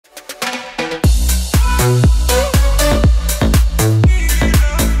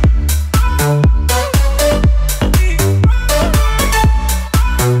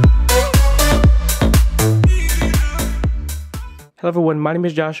everyone, my name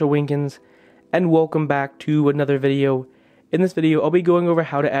is Joshua Winkins, and welcome back to another video. In this video, I'll be going over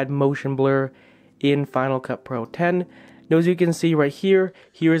how to add motion blur in Final Cut Pro 10. Now, as you can see right here,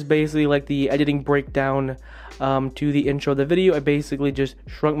 here is basically like the editing breakdown to the intro of the video. I basically just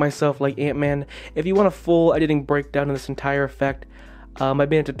shrunk myself like Ant-Man. If you want a full editing breakdown of this entire effect, I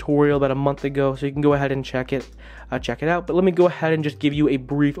made a tutorial about a month ago, so you can go ahead and check it out. But let me go ahead and just give you a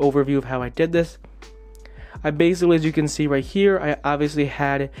brief overview of how I did this. I basically, as you can see right here, I obviously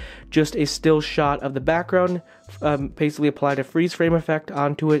had just a still shot of the background, basically applied a freeze frame effect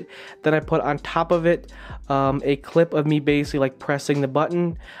onto it. Then I put on top of it a clip of me basically like pressing the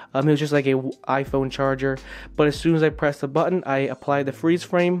button. It was just like a iPhone charger, but as soon as I pressed the button, I applied the freeze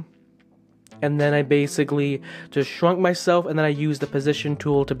frame. And then I basically just shrunk myself, and then I used the position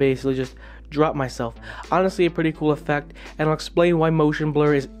tool to basically just drop myself. Honestly, a pretty cool effect, and I'll explain why motion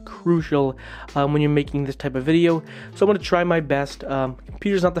blur is crucial when you're making this type of video. So I'm going to try my best.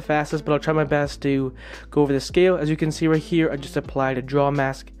 Computer's not the fastest, but I'll try my best to go over the scale. As you can see right here, I just applied a draw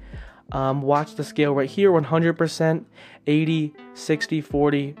mask. Watch the scale right here, 100%, 80, 60,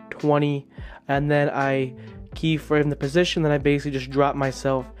 40, 20, and then I keyframe the position, then I basically just drop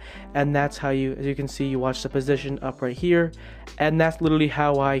myself, and that's how you, as you can see, you watch the position up right here, and that's literally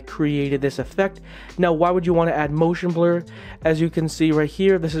how I created this effect. Now, why would you want to add motion blur? As you can see right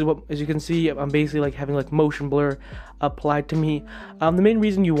here, this is what, as you can see, I'm basically like having like motion blur applied to me. The main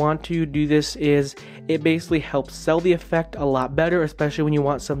reason you want to do this is it basically helps sell the effect a lot better, especially when you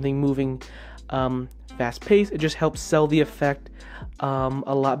want something moving fast paced. It just helps sell the effect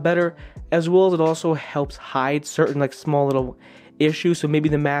a lot better, as well as it also helps hide certain like small little issues. So maybe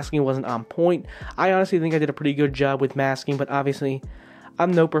the masking wasn't on point. I honestly think I did a pretty good job with masking, but obviously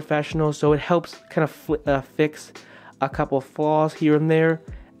I'm no professional, so it helps kind of fix a couple of flaws here and there,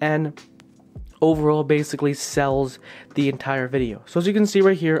 and overall basically sells the entire video. So as you can see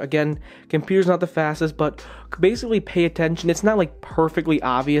right here, again, computer's not the fastest, but basically pay attention. It's not like perfectly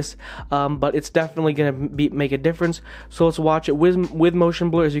obvious, but it's definitely gonna make a difference. So let's watch it with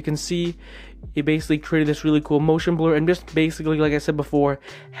motion blur. As you can see, it basically created this really cool motion blur, and just basically, like I said before,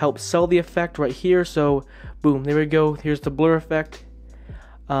 helps sell the effect right here. So boom, there we go. Here's the blur effect.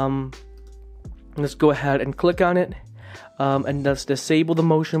 Let's go ahead and click on it. And let's disable the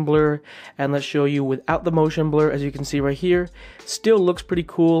motion blur, and let's show you without the motion blur. As you can see right here, still looks pretty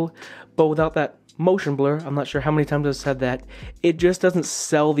cool, but without that motion blur, I'm not sure how many times I've said that, it just doesn't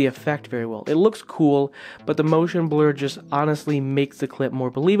sell the effect very well. It looks cool, but the motion blur just honestly makes the clip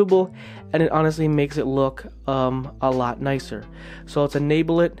more believable, and it honestly makes it look a lot nicer. So let's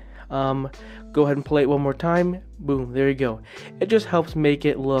enable it. Go ahead and play it one more time. Boom, there you go. It just helps make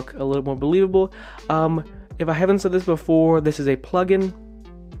it look a little more believable. If I haven't said this before, this is a plugin.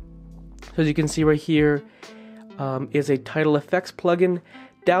 So as you can see right here, is a title effects plugin.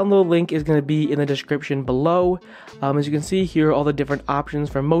 Download link is going to be in the description below. As you can see here, all the different options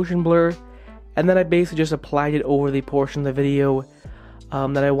for motion blur, and then I basically just applied it over the portion of the video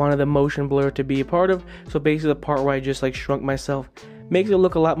that I wanted the motion blur to be a part of. So basically the part where I just like shrunk myself makes it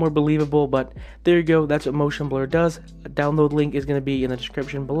look a lot more believable, but there you go, that's what motion blur does. A download link is going to be in the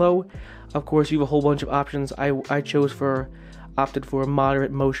description below. Of course, you have a whole bunch of options. I opted for a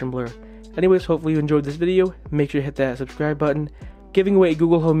moderate motion blur. Anyways, hopefully you enjoyed this video. Make sure to hit that subscribe button. Giving away a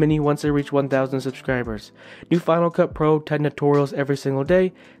Google Home Mini once I reach 1,000 subscribers. New Final Cut Pro 10 tutorials every single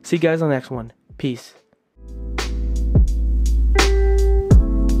day. See you guys on the next one. Peace.